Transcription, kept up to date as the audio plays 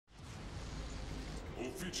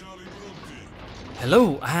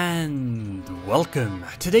Hello and welcome.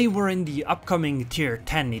 Today we're in the upcoming Tier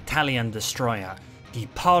 10 Italian destroyer, the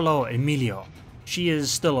Paolo Emilio. She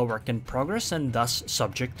is still a work in progress and thus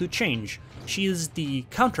subject to change. She is the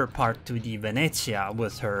counterpart to the Venezia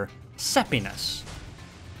with her sappiness.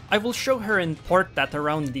 I will show her in port at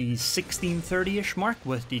around the 1630-ish mark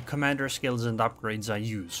with the commander skills and upgrades I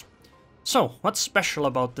use. So, what's special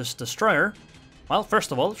about this destroyer? Well,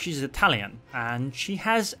 first of all, she's Italian, and she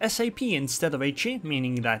has SAP instead of HE,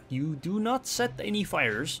 meaning that you do not set any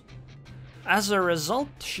fires. As a result,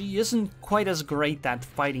 she isn't quite as great at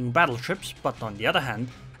fighting battleships, but on the other hand,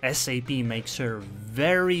 SAP makes her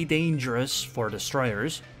very dangerous for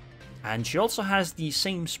destroyers. And she also has the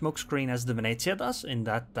same smokescreen as the Venezia does, in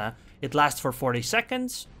that it lasts for 40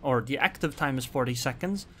 seconds, or the active time is 40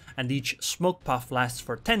 seconds, and each smoke puff lasts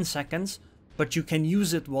for 10 seconds, but you can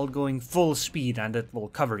use it while going full speed and it will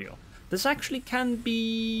cover you. This actually can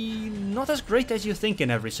be not as great as you think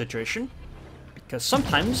in every situation, because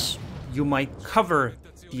sometimes you might cover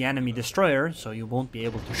the enemy destroyer so you won't be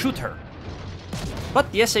able to shoot her.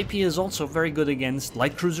 But the SAP is also very good against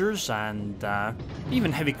light cruisers and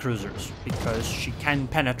even heavy cruisers, because she can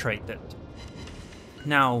penetrate it.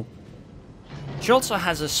 Now, she also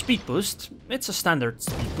has a speed boost. It's a standard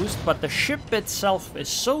speed boost, but the ship itself is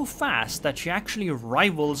so fast that she actually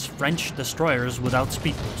rivals French destroyers without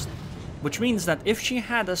speed boost. Which means that if she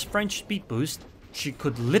had a French speed boost, she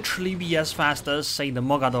could literally be as fast as, say, the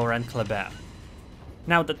Mogador and Kleber.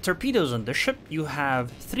 Now, the torpedoes on the ship, you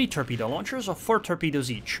have 3 torpedo launchers of 4 torpedoes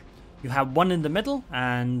each. You have one in the middle,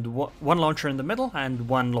 and one launcher in the middle, and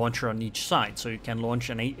one launcher on each side, so you can launch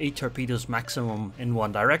an 8 torpedoes maximum in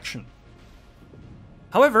one direction.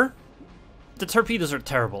 However, the torpedoes are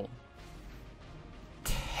terrible.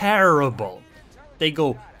 Terrible. They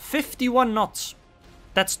go 51 knots.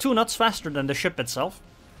 That's 2 knots faster than the ship itself.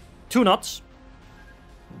 2 knots.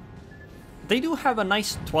 They do have a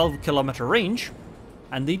nice 12-kilometer range,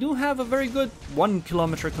 and they do have a very good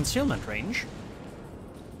 1-kilometer concealment range,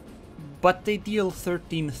 but they deal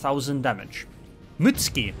 13,000 damage.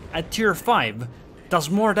 Mutski at tier 5 does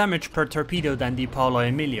more damage per torpedo than the Paolo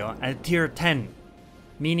Emilio at tier 10.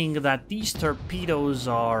 Meaning that these torpedoes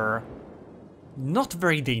are not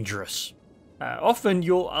very dangerous. Often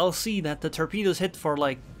I'll see that the torpedoes hit for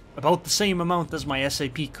like about the same amount as my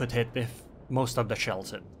SAP could hit if most of the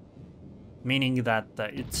shells hit. Meaning that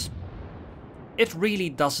it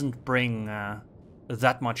really doesn't bring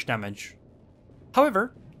that much damage.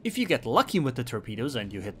 However, if you get lucky with the torpedoes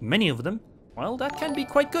and you hit many of them, well, that can be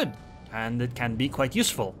quite good, and it can be quite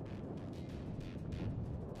useful.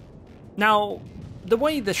 Now, the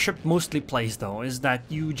way the ship mostly plays, though, is that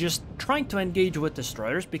you just try to engage with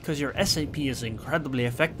destroyers because your SAP is incredibly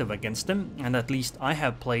effective against them, and at least I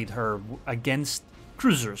have played her against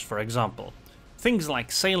cruisers, for example. Things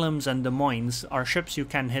like Salem's and Des Moines are ships you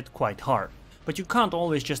can hit quite hard, but you can't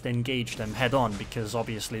always just engage them head-on because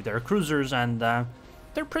obviously they're cruisers and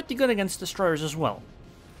they're pretty good against destroyers as well.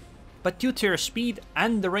 But due to your speed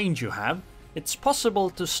and the range you have, it's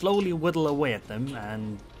possible to slowly whittle away at them,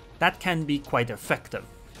 and that can be quite effective.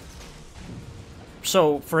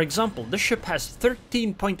 So, for example, this ship has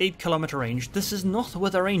 13.8 kilometer range. This is not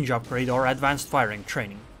with a range upgrade or advanced firing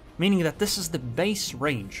training, meaning that this is the base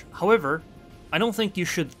range. However, I don't think you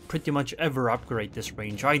should pretty much ever upgrade this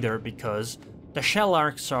range either, because the shell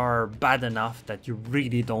arcs are bad enough that you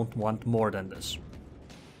really don't want more than this.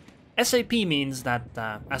 SAP means that,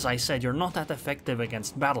 as I said, you're not that effective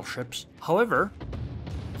against battleships. However,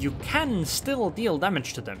 you can still deal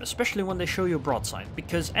damage to them, especially when they show you broadside,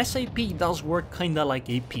 because SAP does work kinda like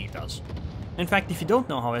AP does. In fact, if you don't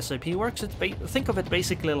know how SAP works, think of it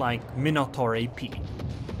basically like Minotaur AP,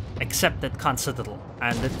 except it can't citadel,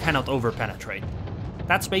 and it cannot over-penetrate.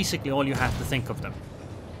 That's basically all you have to think of them.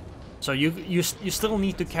 So you still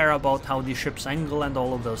need to care about how the ships angle and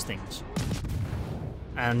all of those things.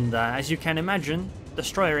 And as you can imagine,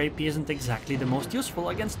 Destroyer AP isn't exactly the most useful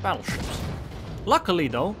against battleships. Luckily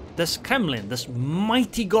though, this Kremlin, this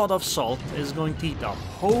mighty god of salt, is going to eat a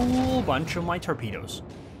whole bunch of my torpedoes.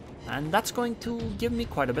 And that's going to give me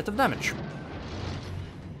quite a bit of damage.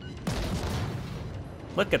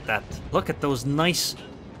 Look at that. Look at those nice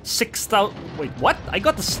 6,000... Wait, what? I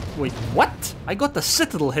got the... Wait, what? I got the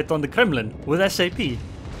Citadel hit on the Kremlin with SAP.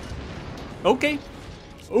 Okay.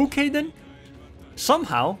 Okay then.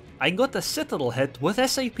 Somehow, I got the Citadel hit with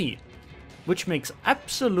SAP. Which makes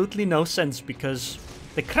absolutely no sense, because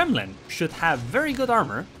the Kremlin should have very good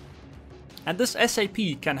armor, and this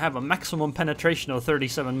SAP can have a maximum penetration of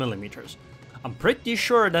 37mm. I'm pretty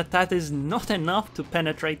sure that that is not enough to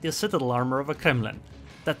penetrate the Citadel armor of a Kremlin.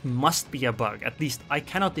 that must be a bug. At least I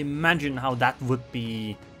cannot imagine how that would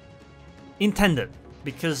be intended,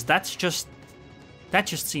 because that just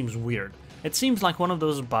seems weird. It seems like one of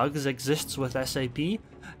those bugs exists with SAP,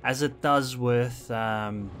 as it does with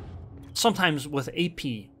sometimes with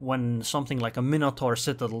AP, when something like a Minotaur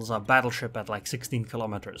citadels a battleship at like 16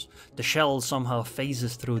 kilometers. The shell somehow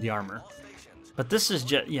phases through the armor. But this is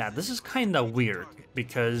just, yeah, this is kind of weird,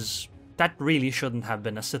 because that really shouldn't have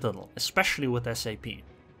been a citadel, especially with SAP.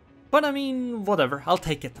 But I mean, whatever, I'll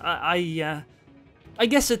take it. I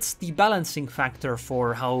guess it's the balancing factor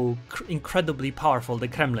for how incredibly powerful the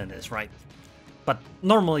Kremlin is, right? But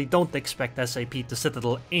normally don't expect SAP to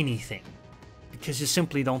citadel anything, because you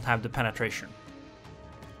simply don't have the penetration.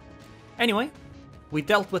 Anyway, we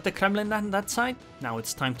dealt with the Kremlin on that side, now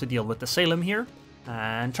it's time to deal with the Salem here,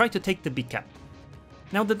 and try to take the B cap.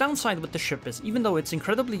 Now the downside with the ship is, even though it's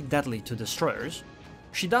incredibly deadly to destroyers,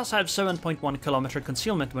 she does have 7.1 kilometer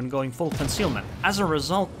concealment when going full concealment. As a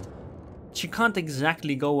result, she can't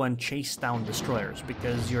exactly go and chase down destroyers,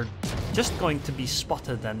 because you're just going to be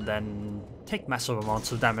spotted and then take massive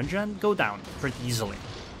amounts of damage and go down pretty easily.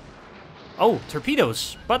 Oh,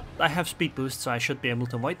 torpedoes! But I have speed boost, so I should be able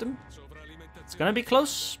to avoid them. It's gonna be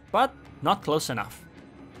close, but not close enough.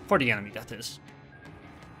 For the enemy, that is.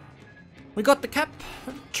 We got the cap,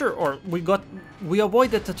 sure, or we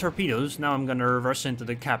avoided the torpedoes. Now I'm gonna reverse into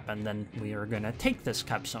the cap, and then we are gonna take this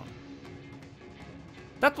cap zone.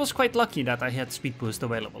 That was quite lucky that I had speed boost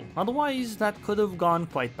available, otherwise that could have gone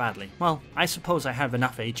quite badly. Well, I suppose I have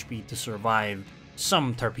enough HP to survive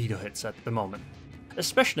some torpedo hits at the moment,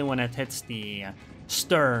 especially when it hits the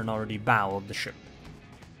stern or the bow of the ship.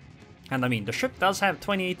 And I mean, the ship does have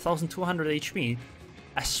 28,200 HP.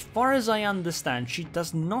 As far as I understand, she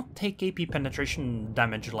does not take AP penetration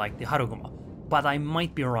damage like the Haruguma, but I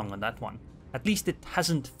might be wrong on that one. At least it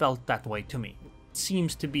hasn't felt that way to me.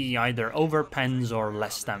 Seems to be either over pens or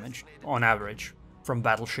less damage, on average, from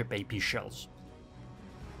battleship AP shells.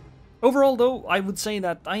 Overall though, I would say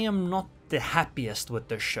that I am not the happiest with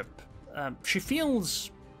this ship. She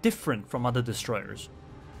feels different from other destroyers.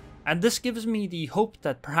 And this gives me the hope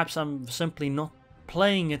that perhaps I'm simply not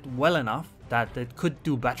playing it well enough, that it could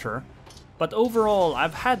do better. But overall,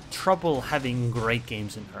 I've had trouble having great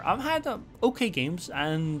games in her. I've had okay games,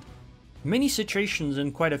 and many situations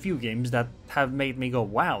in quite a few games that have made me go,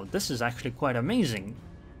 wow, this is actually quite amazing.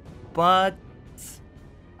 But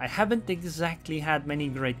I haven't exactly had many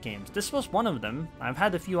great games. This was one of them. I've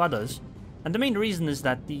had a few others. And the main reason is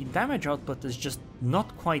that the damage output is just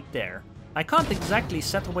not quite there. I can't exactly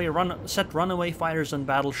set runaway fires on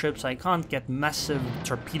battleships. I can't get massive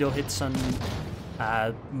torpedo hits on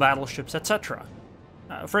battleships, etc.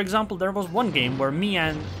 For example, there was one game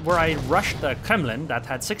where I rushed the Kremlin that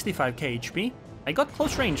had 65k HP. I got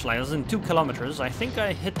close range, like I was in 2 kilometers. I think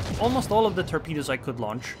I hit almost all of the torpedoes I could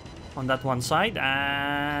launch on that one side,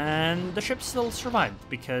 and the ship still survived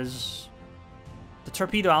because the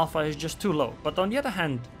torpedo alpha is just too low. But on the other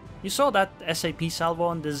hand, you saw that SAP salvo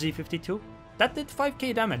on the Z52? That did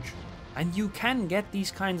 5k damage. And you can get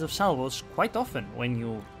these kinds of salvos quite often when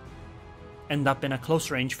you end up in a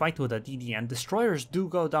close range fight with a DD, and destroyers do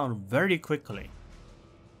go down very quickly.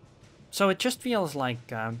 So it just feels like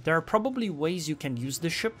there are probably ways you can use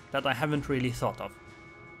this ship that I haven't really thought of.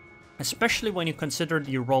 Especially when you consider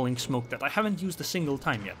the rolling smoke that I haven't used a single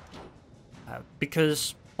time yet.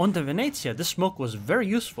 Because on the Venezia, this smoke was very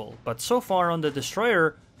useful, but so far on the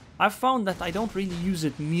destroyer, I've found that I don't really use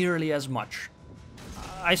it nearly as much.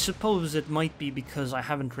 I suppose it might be because I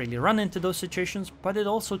haven't really run into those situations, but it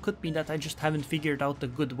also could be that I just haven't figured out a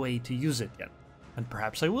good way to use it yet. And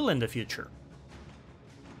perhaps I will in the future.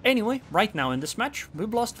 Anyway, right now in this match,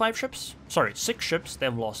 we've lost 6 ships,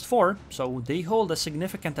 they've lost 4, so they hold a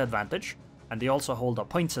significant advantage, and they also hold a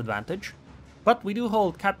points advantage. But we do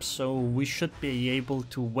hold caps, so we should be able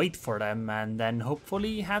to wait for them and then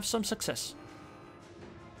hopefully have some success.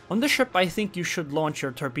 On this ship, I think you should launch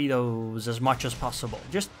your torpedoes as much as possible.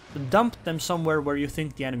 Just dump them somewhere where you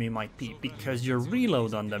think the enemy might be, because your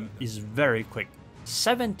reload on them is very quick.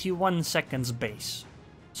 71 seconds base.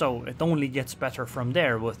 So it only gets better from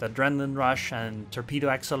there with adrenaline rush and torpedo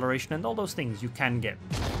acceleration and all those things you can get.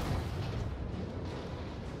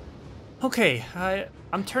 Okay,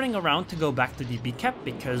 I'm turning around to go back to the B cap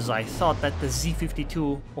because I thought that the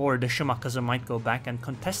Z52 or the Shimakaze might go back and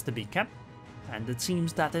contest the B cap. And it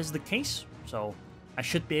seems that is the case, so I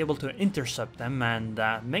should be able to intercept them and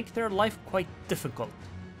make their life quite difficult.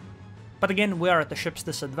 But again, we are at the ship's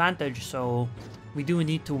disadvantage, so we do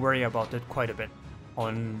need to worry about it quite a bit,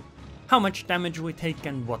 on how much damage we take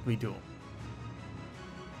and what we do.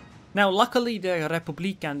 Now, luckily, the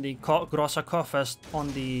Republik and the Grossa Kofest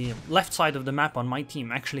on the left side of the map on my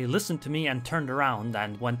team actually listened to me and turned around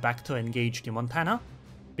and went back to engage the Montana,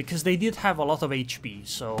 because they did have a lot of HP,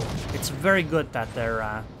 so it's very good that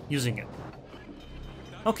they're using it.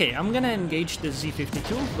 Okay, I'm gonna engage the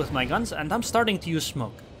Z-52 with my guns, and I'm starting to use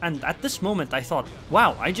smoke. And at this moment I thought,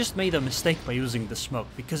 wow, I just made a mistake by using the smoke,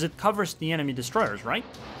 because it covers the enemy destroyers, right?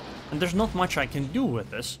 And there's not much I can do with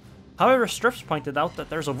this. However, Strips pointed out that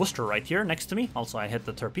there's a Worcester right here next to me. Also, I hit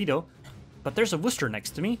the torpedo. But there's a Worcester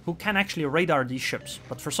next to me who can actually radar these ships.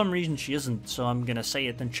 But for some reason she isn't, so I'm gonna say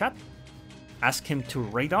it in chat. Ask him to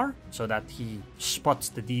radar so that he spots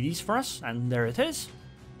the DDs for us, and there it is.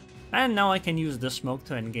 And now I can use this smoke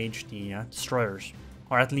to engage the destroyers.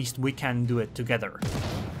 Or at least we can do it together.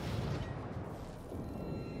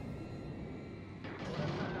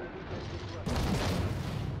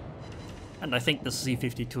 And I think the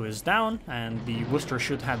C-52 is down, and the Worcester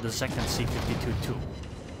should have the second C-52 too.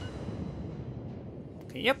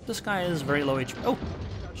 Okay, yep, this guy is very low HP. Oh,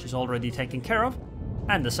 she's already taken care of.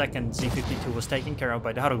 And the second C-52 was taken care of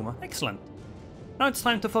by the Haruguma. Excellent. Now it's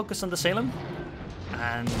time to focus on the Salem.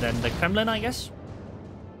 And then the Kremlin, I guess.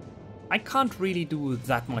 I can't really do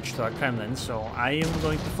that much to our Kremlin, so I am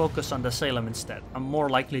going to focus on the Salem instead. I'm more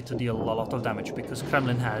likely to deal a lot of damage, because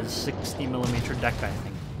Kremlin has 60mm deck, I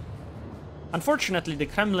think. Unfortunately, the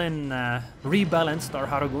Kremlin rebalanced our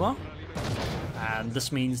Haruguma, and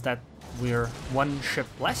this means that we're one ship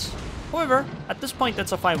less. However, at this point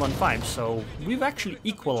it's a 5-on-5, so we've actually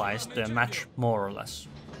equalized the match more or less,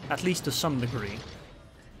 at least to some degree.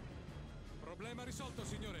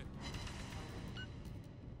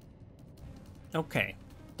 Okay,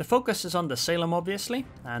 the focus is on the Salem obviously,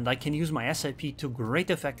 and I can use my SAP to great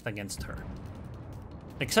effect against her.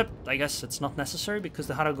 Except, I guess it's not necessary, because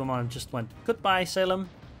the Haruguma just went goodbye Salem,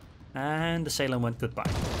 and the Salem went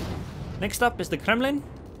goodbye. Next up is the Kremlin,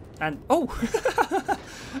 and oh!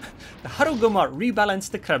 The Haruguma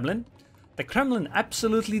rebalanced the Kremlin. The Kremlin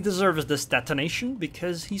absolutely deserves this detonation,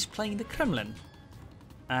 because he's playing the Kremlin.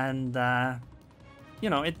 And,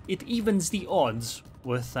 you know, it evens the odds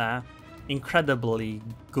with incredibly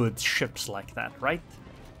good ships like that, right?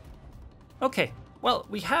 Okay. Well,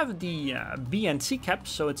 we have the B and C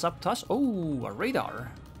caps, so it's up to us. Oh, a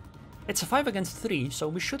radar. It's a 5 against 3, so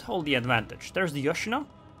we should hold the advantage. There's the Yoshino,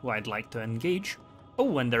 who I'd like to engage.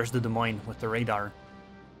 Oh, and there's the Des Moines with the radar.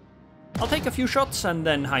 I'll take a few shots and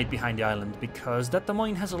then hide behind the island, because that Des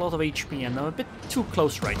Moines has a lot of HP and I'm a bit too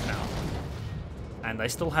close right now. And I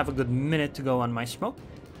still have a good minute to go on my smoke.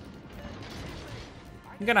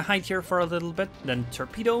 I'm gonna hide here for a little bit, then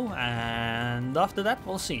torpedo, and after that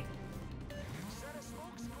we'll see.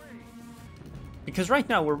 Because right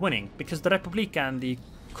now we're winning, because the Republik and the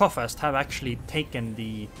Kofest have actually taken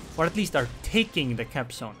the, or at least are taking the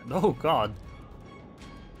cap zone. Oh god.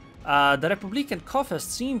 The Republik and Kofest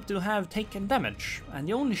seem to have taken damage, and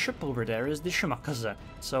the only ship over there is the Shimakaze,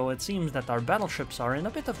 so it seems that our battleships are in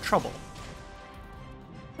a bit of trouble.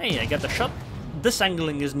 Hey, I get the shot. This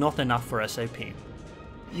angling is not enough for SAP.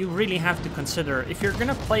 You really have to consider, if you're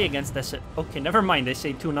gonna play against SAP... Okay, never mind, they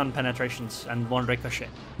say 2 non-penetrations and 1 ricochet.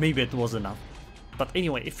 Maybe it was enough. But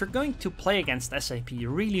anyway, if you're going to play against SAP, you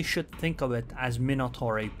really should think of it as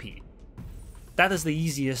Minotaur AP. That is the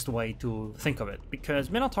easiest way to think of it,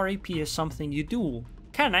 because Minotaur AP is something you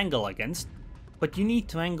can angle against, but you need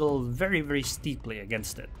to angle very, very steeply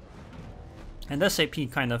against it. And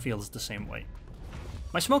SAP kind of feels the same way.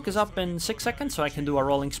 My smoke is up in 6 seconds, so I can do a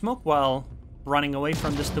rolling smoke while running away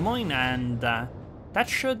from this Des Moines, and that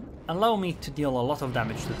should allow me to deal a lot of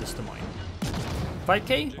damage to this Des Moines.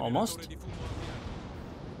 5k, almost.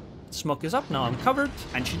 Smoke is up, now I'm covered,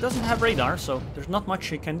 and she doesn't have radar, so there's not much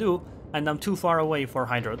she can do, and I'm too far away for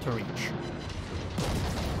Hydra to reach.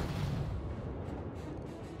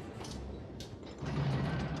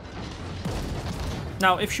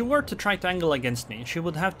 Now, if she were to try to angle against me, she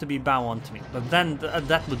would have to be bow onto me, but then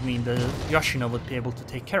that would mean the Yoshino would be able to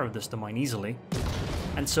take care of this Des Moines easily.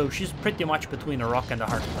 And so she's pretty much between a rock and a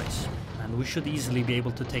hard place, and we should easily be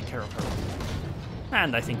able to take care of her.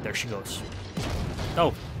 And I think there she goes.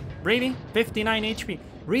 Oh. Really? 59 HP?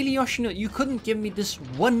 Really, Yoshino? You couldn't give me this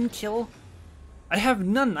 1 kill? I have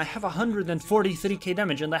none. I have 143k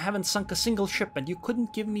damage and I haven't sunk a single ship, and you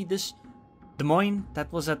couldn't give me this Des Moines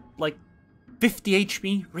that was at like 50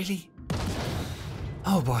 HP? Really?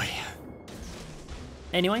 Oh boy.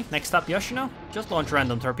 Anyway, next up Yoshino. Just launch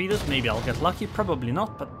random torpedoes. Maybe I'll get lucky. Probably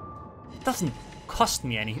not, but it doesn't cost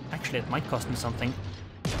me any. Actually, it might cost me something.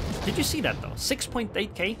 Did you see that though?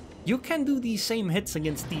 6.8k? You can do these same hits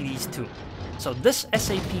against DDs too. So this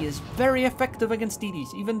SAP is very effective against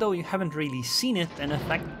T10s, even though you haven't really seen it in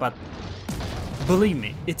effect, but believe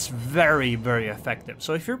me, it's very, very effective.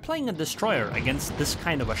 So if you're playing a destroyer against this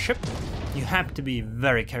kind of a ship, you have to be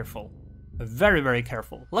very careful. Very, very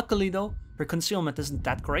careful. Luckily though, her concealment isn't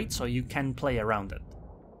that great, so you can play around it.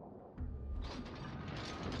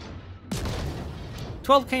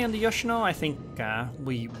 12k on the Yoshino, I think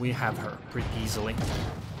we have her pretty easily.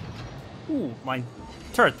 Ooh, my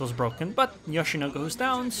turret was broken, but Yoshino goes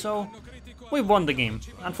down, so we won the game.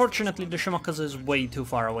 Unfortunately, the Shimokaze is way too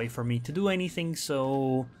far away for me to do anything,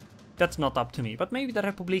 so that's not up to me. But maybe the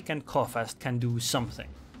Republic and Kofast can do something.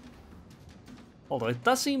 Although it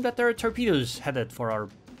does seem that there are torpedoes headed for our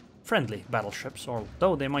friendly battleships,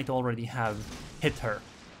 although they might already have hit her.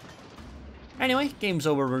 Anyway, game's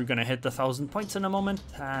over, we're gonna hit 1,000 points in a moment,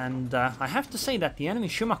 and I have to say that the enemy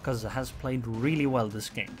Shimokaze has played really well this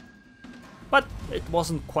game. But it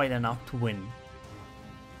wasn't quite enough to win.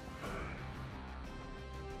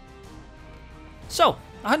 So,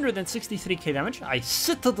 163k damage, I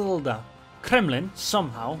citadeled the Kremlin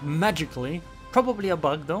somehow, magically, probably a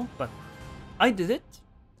bug though, but I did it.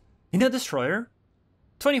 In a destroyer,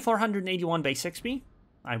 2481 base XP.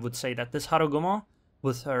 I would say that this Harugumo,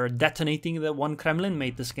 with her detonating the one Kremlin,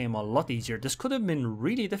 made this game a lot easier. This could have been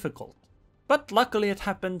really difficult. But luckily it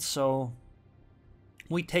happened, so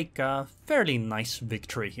we take a fairly nice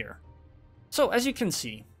victory here. So as you can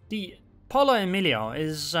see, the Paolo Emilio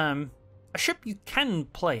is a ship you can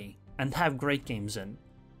play and have great games in.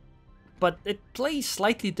 But it plays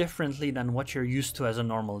slightly differently than what you're used to as a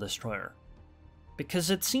normal destroyer. Because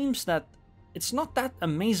it seems that it's not that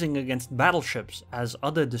amazing against battleships as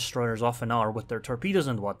other destroyers often are with their torpedoes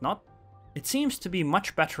and whatnot. It seems to be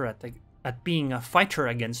much better at being a fighter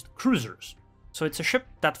against cruisers. So it's a ship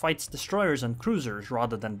that fights destroyers and cruisers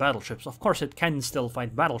rather than battleships. Of course it can still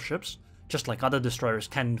fight battleships, just like other destroyers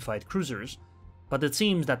can fight cruisers. But it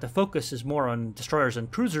seems that the focus is more on destroyers and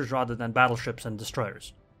cruisers rather than battleships and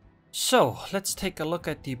destroyers. So, let's take a look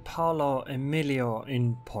at the Paolo Emilio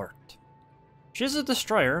in port. She's a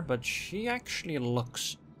destroyer, but she actually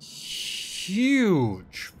looks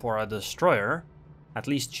huge for a destroyer. At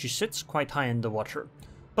least she sits quite high in the water.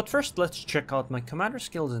 But first, let's check out my commander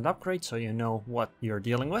skills and upgrades so you know what you're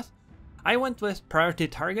dealing with. I went with Priority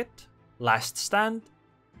Target, Last Stand,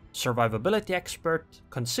 Survivability Expert,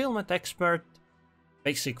 Concealment Expert,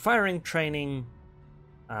 Basic Firing Training,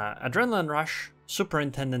 Adrenaline Rush,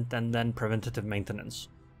 Superintendent, and then Preventative Maintenance.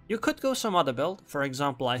 You could go some other build. For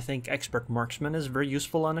example, I think Expert Marksman is very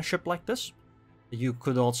useful on a ship like this. You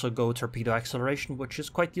could also go Torpedo Acceleration, which is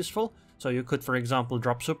quite useful. So you could, for example,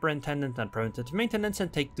 drop Superintendent and Preventative Maintenance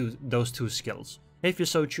and take those two skills, if you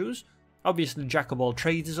so choose. Obviously, Jack of all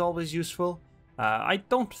trades is always useful. I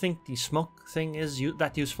don't think the smoke thing is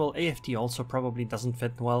that useful. AFT also probably doesn't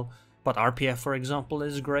fit well, but RPF, for example,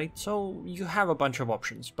 is great. So you have a bunch of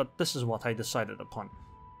options, but this is what I decided upon.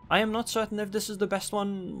 I am not certain if this is the best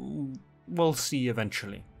one. We'll see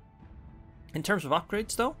eventually. In terms of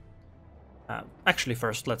upgrades, though, actually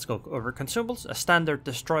first let's go over consumables. A standard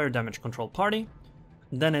destroyer damage control party.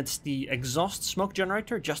 Then it's the exhaust smoke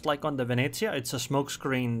generator, just like on the Venezia. It's a smoke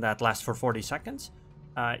screen that lasts for 40 seconds.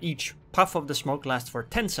 Each puff of the smoke lasts for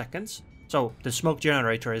 10 seconds. So the smoke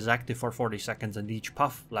generator is active for 40 seconds and each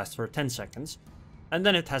puff lasts for 10 seconds. And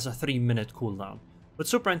then it has a 3-minute cooldown. With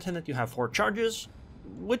Superintendent you have 4 charges,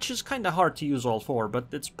 which is kind of hard to use all 4, but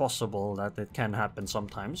it's possible that it can happen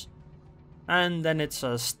sometimes. And then it's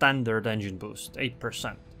a standard engine boost,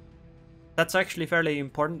 8%. That's actually fairly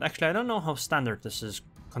important. Actually, I don't know how standard this is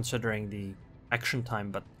considering the action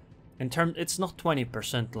time, but it's not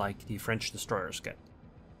 20% like the French destroyers get.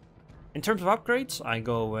 In terms of upgrades, I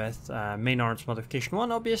go with main arms modification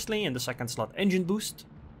 1, obviously. In the second slot, engine boost.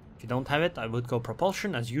 If you don't have it, I would go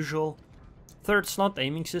propulsion as usual. Third slot,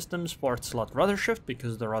 aiming systems. Fourth slot, rudder shift,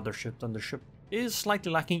 because the rudder shift on the ship is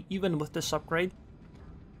slightly lacking even with this upgrade.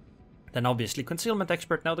 Then obviously concealment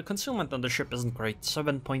expert. Now the concealment on the ship isn't great,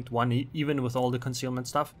 7.1 even with all the concealment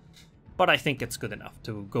stuff, but I think it's good enough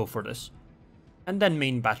to go for this. And then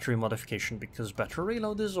main battery modification, because better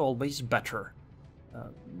reload is always better.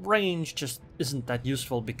 Range just isn't that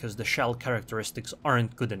useful because the shell characteristics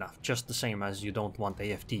aren't good enough, just the same as you don't want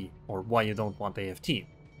AFT, or why you don't want AFT.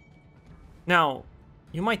 Now,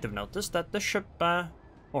 you might have noticed that the ship,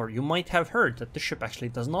 or you might have heard that the ship actually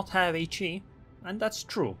does not have HE, and that's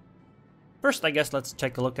true. First, I guess let's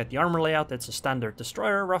take a look at the armor layout. It's a standard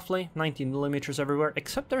destroyer, roughly, 19mm everywhere,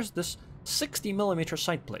 except there's this 60mm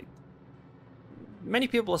side plate. Many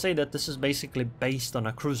people say that this is basically based on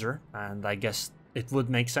a cruiser, and I guess it would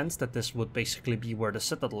make sense that this would basically be where the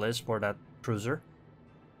citadel is for that cruiser.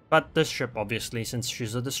 But this ship, obviously, since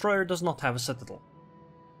she's a destroyer, does not have a citadel.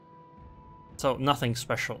 So nothing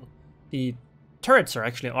special. The turrets are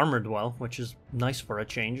actually armored well, which is nice for a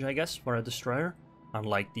change, I guess, for a destroyer.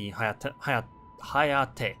 Unlike the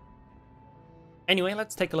Hayate. Anyway,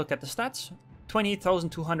 let's take a look at the stats.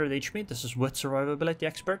 28,200 HP, this is with survivability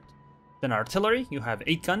expert. Then artillery, you have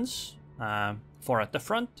 8 guns. 4 at the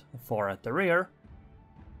front, 4 at the rear.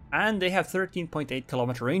 And they have 13.8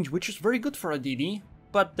 kilometer range, which is very good for a DD.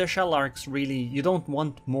 But the shell arcs really, you don't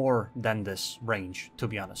want more than this range, to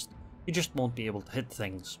be honest. You just won't be able to hit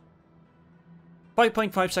things.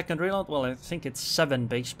 5.5 second reload, well I think it's 7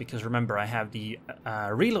 base, because remember I have the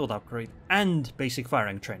reload upgrade and basic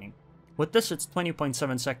firing training. With this it's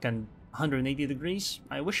 20.7 second, 180 degrees.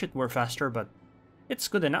 I wish it were faster, but it's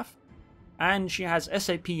good enough. And she has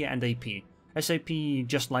SAP and AP. SAP,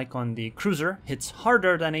 just like on the cruiser, hits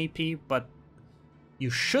harder than AP, but you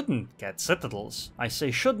shouldn't get citadels. I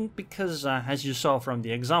say shouldn't because, as you saw from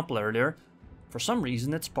the example earlier, for some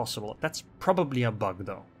reason it's possible. That's probably a bug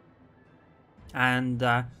though. And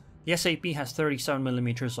the SAP has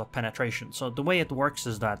 37mm of penetration. So the way it works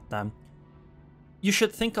is that you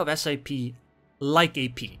should think of SAP like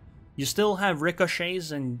AP. You still have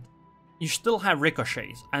ricochets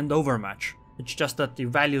and overmatch. It's just that the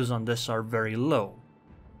values on this are very low.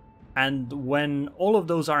 And when all of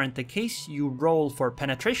those aren't the case, you roll for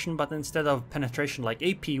penetration, but instead of penetration like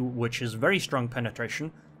AP, which is very strong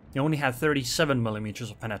penetration, you only have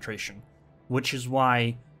 37mm of penetration, which is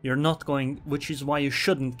why you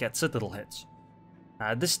shouldn't get citadel hits.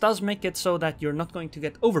 This does make it so that you're not going to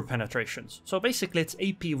get over penetrations. So basically it's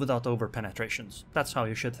AP without over penetrations. That's how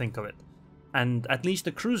you should think of it. And at least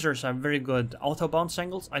the cruisers have very good auto bounce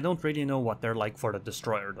angles. I don't really know what they're like for the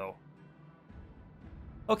destroyer though.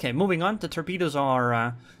 Okay, moving on, the torpedoes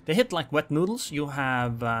are, they hit like wet noodles. You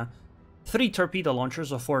have 3 torpedo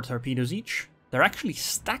launchers of 4 torpedoes each. They're actually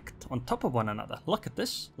stacked on top of one another. Look at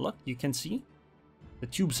this, look, you can see. The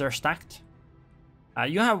tubes are stacked.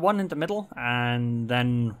 You have 1 in the middle and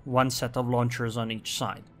then 1 set of launchers on each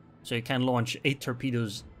side. So you can launch 8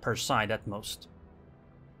 torpedoes per side at most.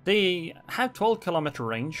 They have 12 kilometer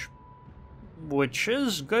range, which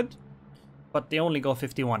is good, but they only go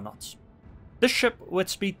 51 knots. This ship with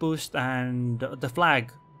speed boost and the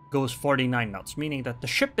flag goes 49 knots, meaning that the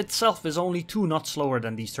ship itself is only 2 knots slower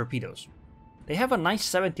than these torpedoes. They have a nice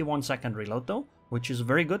 71 second reload though, which is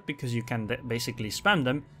very good because you can basically spam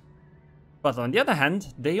them. But on the other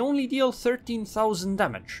hand, they only deal 13,000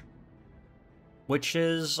 damage, which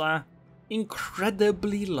is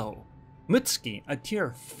incredibly low. Mitsuki, a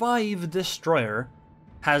tier 5 destroyer,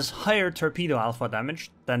 has higher torpedo alpha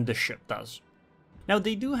damage than this ship does. Now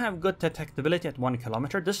they do have good detectability at 1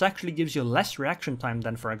 kilometer. This actually gives you less reaction time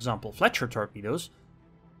than, for example, Fletcher torpedoes.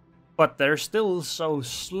 But they're still so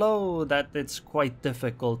slow that it's quite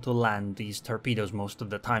difficult to land these torpedoes most of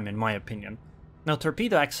the time, in my opinion. Now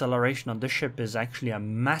torpedo acceleration on this ship is actually a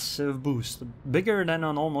massive boost, bigger than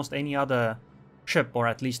on almost any other ship, or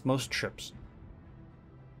at least most ships.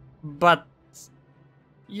 But,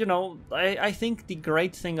 you know, I think the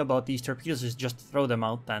great thing about these torpedoes is just throw them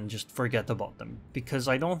out and just forget about them. Because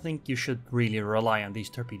I don't think you should really rely on these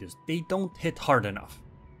torpedoes. They don't hit hard enough.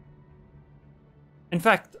 In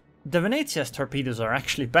fact, the Venezia's torpedoes are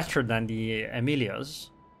actually better than the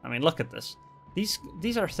Emilio's. I mean, look at this. These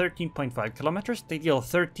are 13.5 kilometers, they deal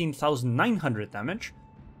 13,900 damage,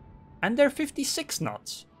 and they're 56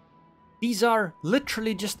 knots. These are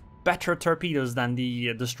literally just better torpedoes than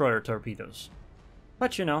the destroyer torpedoes.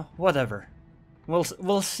 But you know, whatever.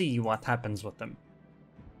 We'll see what happens with them.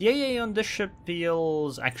 The AA on this ship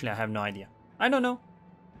feels... Actually, I have no idea. I don't know.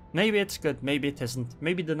 Maybe it's good, maybe it isn't.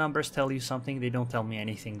 Maybe the numbers tell you something, they don't tell me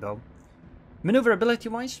anything though.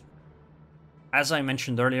 Maneuverability-wise, as I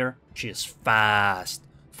mentioned earlier, she is fast.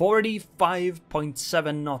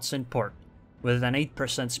 45.7 knots in port. With an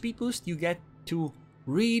 8% speed boost, you get to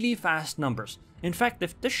really fast numbers. In fact,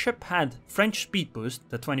 if this ship had French speed boost,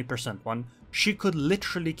 the 20% one, she could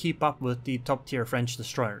literally keep up with the top tier French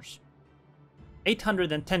destroyers.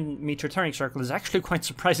 810 meter turning circle is actually quite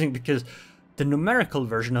surprising because the numerical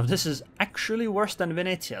version of this is actually worse than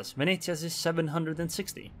Venezia's. Venezia's is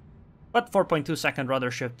 760. But 4.2 second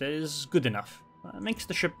rudder shift is good enough. Makes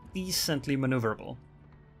the ship decently maneuverable.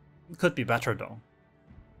 Could be better though.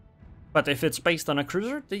 But if it's based on a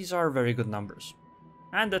cruiser, these are very good numbers.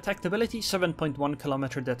 And detectability, 7.1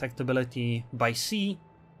 kilometer detectability by sea,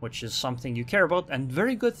 which is something you care about, and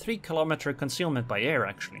very good 3 kilometer concealment by air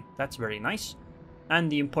actually. That's very nice.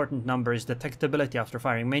 And the important number is detectability after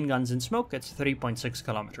firing main guns in smoke, it's 3.6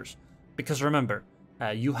 kilometers. Because remember,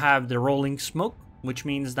 you have the rolling smoke, which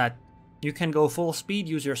means that you can go full speed,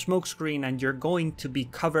 use your smokescreen, and you're going to be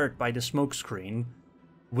covered by the smokescreen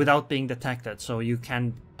without being detected, so you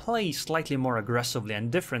can play slightly more aggressively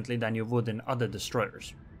and differently than you would in other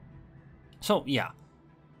destroyers. So yeah,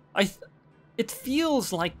 it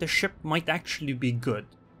feels like the ship might actually be good.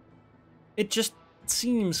 It just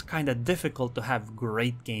seems kinda difficult to have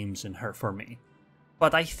great games in her for me.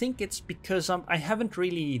 But I think it's because I haven't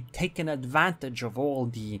really taken advantage of all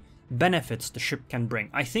the benefits the ship can bring.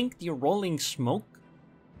 I think the rolling smoke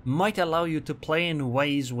might allow you to play in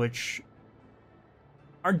ways which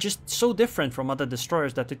are just so different from other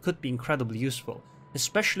destroyers that it could be incredibly useful,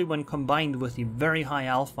 especially when combined with the very high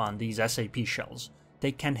alpha on these SAP shells.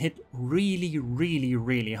 They can hit really, really,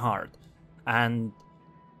 really hard, and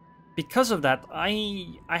because of that,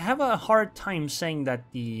 I have a hard time saying that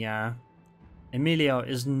the Emilio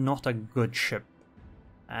is not a good ship,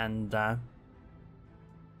 and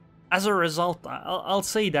as a result, I'll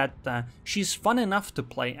say that she's fun enough to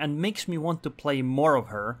play and makes me want to play more of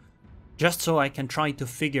her, just so I can try to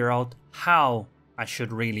figure out how I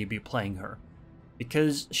should really be playing her,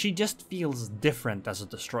 because she just feels different as a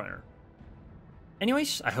destroyer.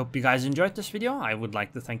 Anyways, I hope you guys enjoyed this video. I would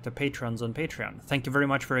like to thank the patrons on Patreon. Thank you very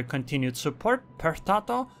much for your continued support, per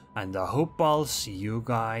tato, and I hope I'll see you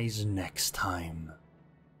guys next time.